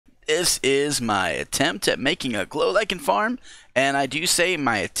This is my attempt at making a Glow Lichen farm, and I do say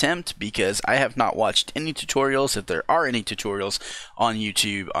my attempt because I have not watched any tutorials. If there are any tutorials on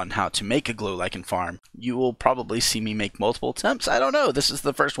YouTube on how to make a Glow Lichen farm, you will probably see me make multiple attempts. I don't know, this is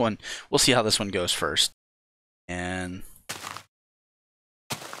the first one. We'll see how this one goes first. And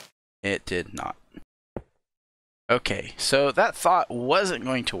it did not. Okay, so that thought wasn't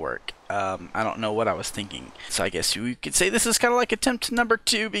going to work. I don't know what I was thinking. So I guess we could say this is kind of like attempt number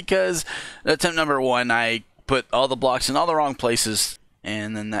 2, because attempt number 1, I put all the blocks in all the wrong places,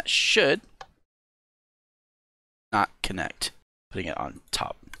 and then that should not connect. Putting it on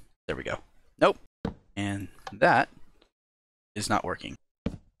top. There we go. Nope. And that is not working.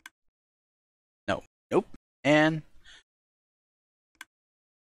 No. Nope. And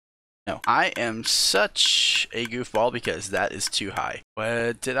no, I am such a goofball because that is too high.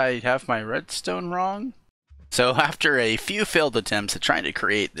 But did I have my redstone wrong? So after a few failed attempts at trying to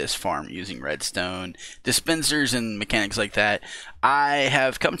create this farm using redstone, dispensers, and mechanics like that, I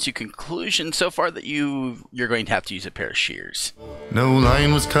have come to conclusion so far that you're going to have to use a pair of shears. No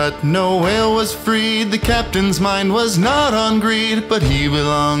line was cut, no whale was freed. The captain's mind was not on greed, but he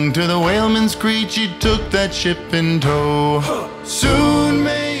belonged to the whaleman's creed. He took that ship in tow. Soon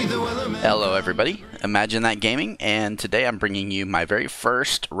may the weatherman... Hello everybody, Imagine That Gaming, and today I'm bringing you my very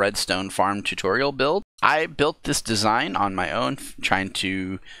first redstone farm tutorial build. I built this design on my own, trying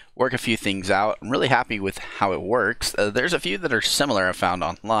to work a few things out. I'm really happy with how it works. There's a few that are similar I found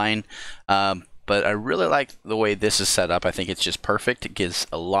online, but I really like the way this is set up. I think it's just perfect. It gives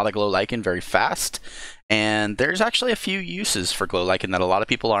a lot of Glow Lichen very fast, and there's actually a few uses for Glow Lichen that a lot of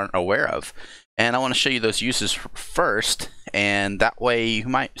people aren't aware of. And I want to show you those uses first, and that way you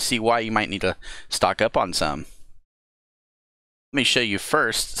might see why you might need to stock up on some. Let me show you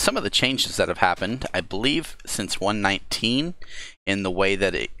first some of the changes that have happened, I believe, since 1.19 in the way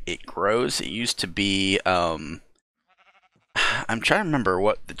that it grows. It used to be, I'm trying to remember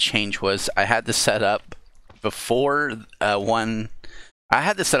what the change was. I had this set up before I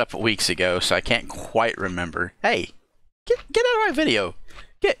had this set up weeks ago, so I can't quite remember. Hey, get out of my video.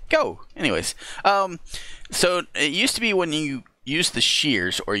 Go. Anyways, so it used to be when you use the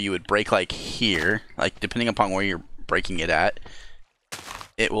shears, or you would break like here, like depending upon where you're breaking it at,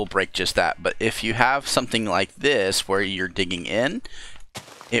 it will break just that. But if you have something like this where you're digging in,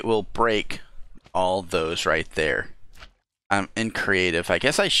 it will break all those right there. I'm in creative. I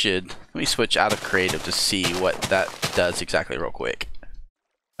guess I should, let me switch out of creative to see what that does exactly real quick.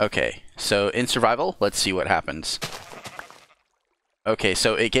 Okay, so in survival, let's see what happens. Okay,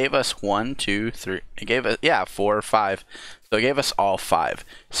 so it gave us 1, 2, 3. It gave us, yeah, 4 or 5. So it gave us all 5.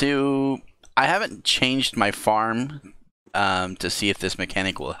 So I haven't changed my farm to see if this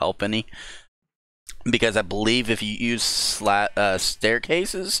mechanic will help any, because I believe if you use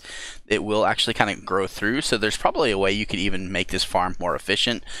staircases, it will actually kind of grow through. So there's probably a way you could even make this farm more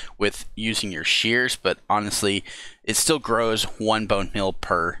efficient with using your shears. But honestly, it still grows 1 bone meal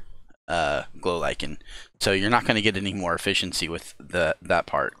per Glow Lichen, so you're not going to get any more efficiency with that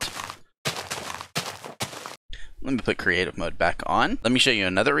part. Let me put creative mode back on. Let me show you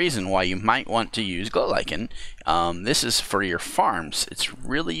another reason why you might want to use Glow Lichen. This is for your farms. It's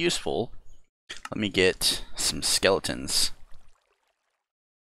really useful. Let me get some skeletons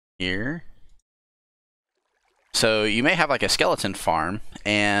here. So you may have like a skeleton farm,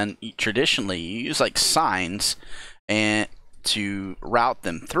 and traditionally you use like signs and to route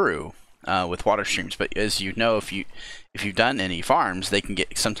them through with water streams. But as you know, if you've done any farms, they can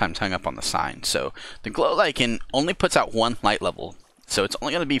get sometimes hung up on the sign. So the Glow Lichen only puts out 1 light level, so it's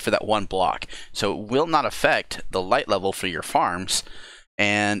only going to be for that 1 block. So it will not affect the light level for your farms.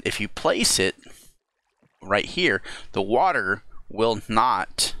 And if you place it right here, the water will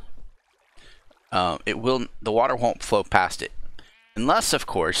not. The water won't flow past it, unless of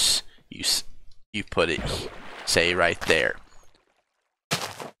course you put it, say, right there.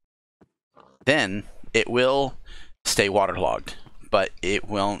 Then it will stay waterlogged, but it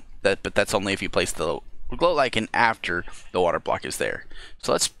won't. But that's only if you place the Glow Lichen after the water block is there.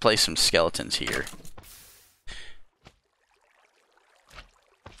 So let's place some skeletons here.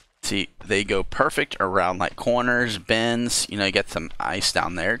 See, they go perfect around like corners, bends. You know, you get some ice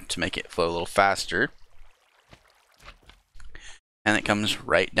down there to make it flow a little faster, and it comes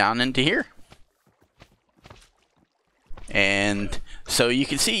right down into here. And so you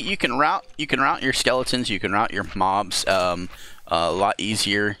can see you can route your skeletons, you can route your mobs a lot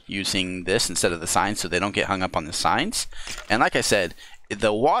easier using this instead of the signs, so they don't get hung up on the signs. And like I said,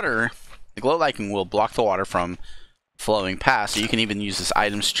 the Glow Lichen will block the water from flowing past, so you can even use this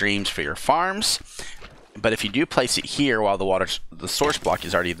item streams for your farms. But if you do place it here while the source block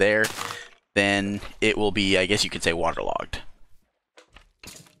is already there, then it will be, I guess you could say, waterlogged.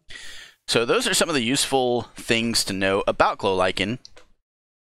 So those are some of the useful things to know about Glow Lichen.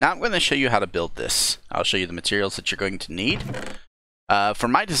 Now I'm going to show you how to build this. I'll show you the materials that you're going to need. For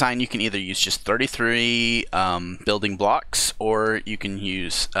my design, you can either use just 33 building blocks, or you can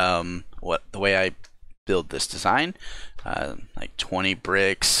use the way I build this design, like 20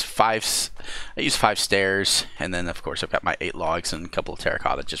 bricks, I use 5 stairs, and then of course I've got my 8 logs and a couple of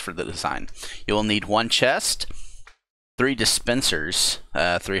terracotta just for the design. You will need 1 chest, 3 dispensers,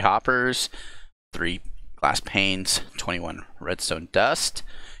 3 hoppers, 3 glass panes, 21 redstone dust.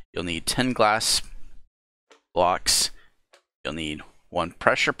 You'll need 10 glass blocks. You'll need 1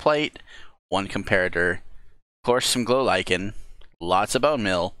 pressure plate, 1 comparator, of course some Glow Lichen, lots of bone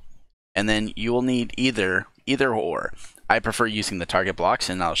meal, and then you will need either or. I prefer using the target blocks,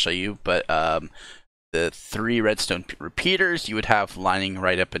 and I'll show you, but the 3 redstone repeaters you would have lining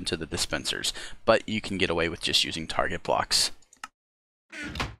right up into the dispensers, but you can get away with just using target blocks.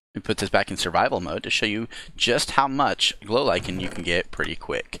 We put this back in survival mode to show you just how much Glow Lichen you can get pretty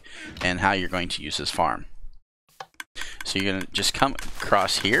quick, and how you're going to use this farm. So you're going to just come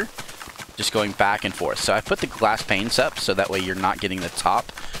across here, just going back and forth. So I put the glass panes up so that way you're not getting the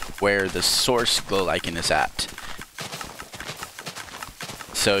top where the source Glow Lichen is at.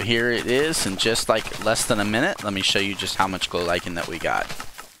 So here it is in just like less than a minute. Let me show you just how much Glow Lichen that we got.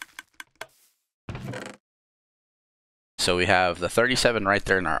 So we have the 37 right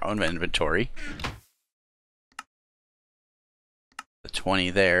there in our own inventory. The 20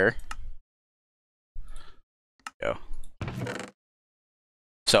 there. Go.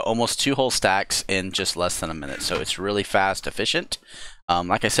 So almost 2 whole stacks in just less than a minute. So it's really fast, efficient.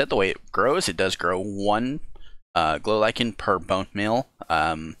 Like I said, the way it grows, it does grow 1 Glow Lichen per bone meal.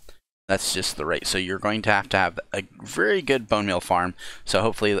 That's just the rate. So you're going to have a very good bone meal farm. So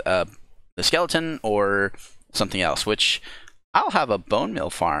hopefully the skeleton or something else, which I'll have a bone meal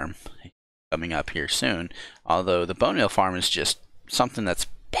farm coming up here soon. Although the bone meal farm is just something that's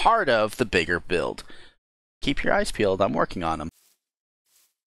part of the bigger build. Keep your eyes peeled. I'm working on them.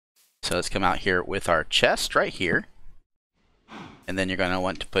 So let's come out here with our chest right here. And then you're going to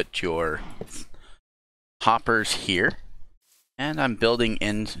want to put your hoppers here. And I'm building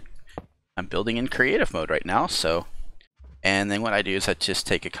in creative mode right now. So, and then what I do is I just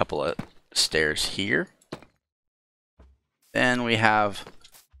take a couple of stairs here. Then we have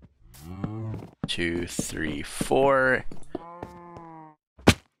 2, 3, 4.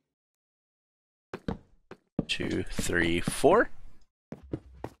 2, 3, 4.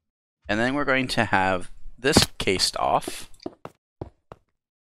 And then we're going to have this cased off.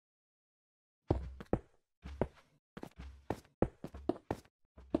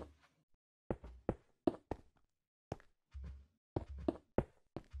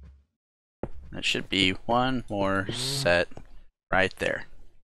 That should be 1 more set right there.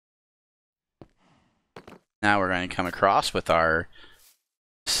 Now we're going to come across with our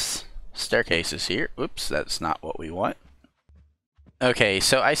staircases here. Oops, that's not what we want. Okay,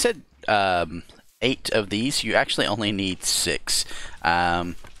 so I said 8 of these. You actually only need 6.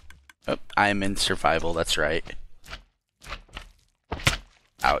 Oh, I'm in survival, that's right.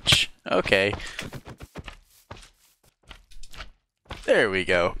 Ouch. Okay. There we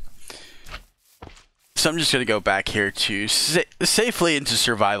go. So I'm just going to go back here to safely into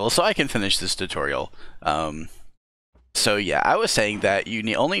survival so I can finish this tutorial. So yeah, I was saying that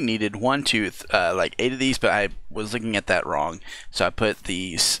you only needed 1, 2, like 8 of these, but I was looking at that wrong. So I put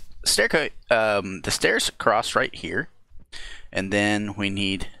the stairs across right here, and then we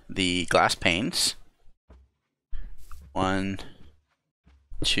need the glass panes. 1,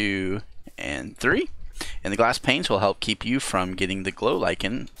 2, and 3. And the glass panes will help keep you from getting the Glow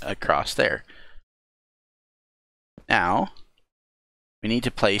Lichen across there. Now, we need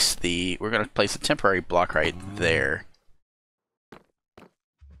to place we're going to place a temporary block right there.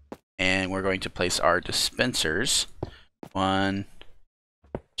 And we're going to place our dispensers. 1,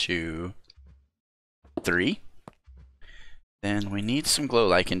 2, 3. Then we need some Glow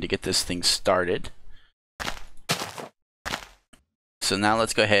Lichen to get this thing started. So now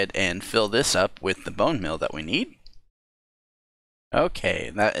let's go ahead and fill this up with the bone meal that we need. Okay,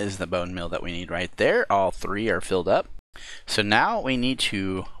 that is the bone meal that we need right there. All 3 are filled up. So now we need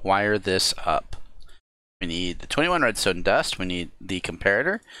to wire this up. We need the 21 redstone dust, we need the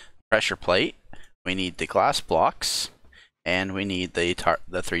comparator, pressure plate, we need the glass blocks, and we need the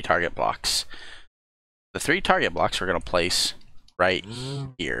 3 target blocks. The 3 target blocks we're going to place right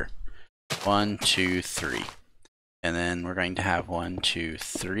here. 1, 2, 3. And then we're going to have 1, 2,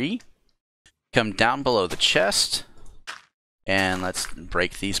 3. Come down below the chest, and let's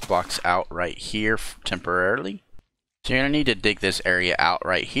break these blocks out right here temporarily. So you're going to need to dig this area out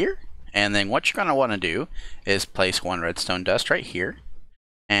right here, and then what you're going to want to do is place one redstone dust right here,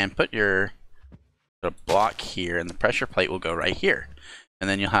 and put your block here, and the pressure plate will go right here. And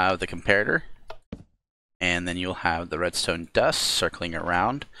then you'll have the comparator, and then you'll have the redstone dust circling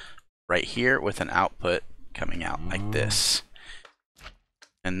around right here with an output coming out like this.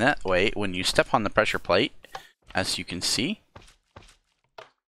 And that way, when you step on the pressure plate, as you can see,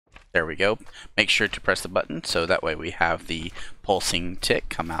 there we go. Make sure to press the button so that way we have the pulsing tick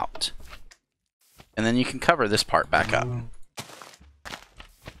come out. And then you can cover this part back up.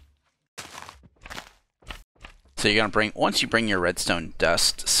 So you're gonna once you bring your redstone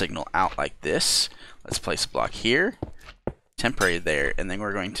dust signal out like this, let's place a block here, temporary there, and then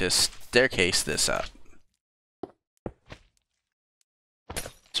we're going to staircase this up.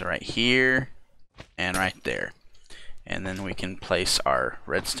 So right here and right there. And then we can place our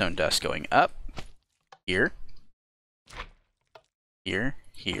redstone dust going up here, here,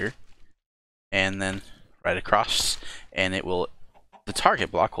 here, and then right across, and it will, the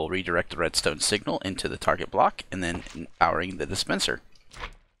target block will redirect the redstone signal into the target block and then powering the dispenser.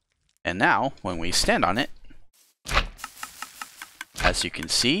 And now when we stand on it, as you can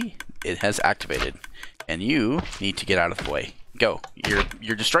see, it has activated, and you need to get out of the way. Go.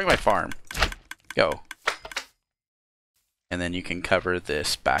 You're destroying my farm. Go. And then you can cover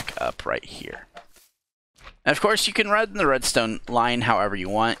this back up right here. And of course, you can run the redstone line however you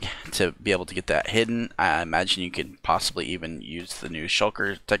want to be able to get that hidden. I imagine you could possibly even use the new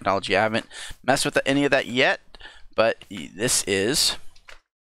shulker technology. I haven't messed with any of that yet, but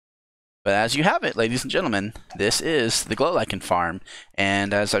but as you have it, ladies and gentlemen, this is the Glow Lichen farm.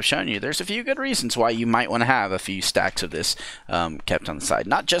 And as I've shown you, there's a few good reasons why you might want to have a few stacks of this kept on the side,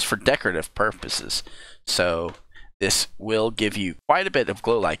 not just for decorative purposes. So this will give you quite a bit of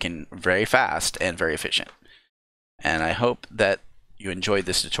Glow Lichen very fast and very efficient. And I hope that you enjoyed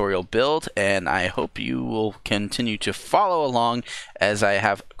this tutorial build, and I hope you will continue to follow along as I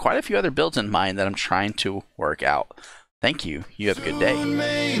have quite a few other builds in mind that I'm trying to work out. Thank you. You have a good day. Soon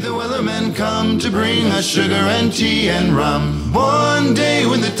may the Wellerman come to bring us sugar and tea and rum. One day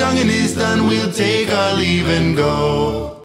when the tonguing is done, we'll take our leave and go.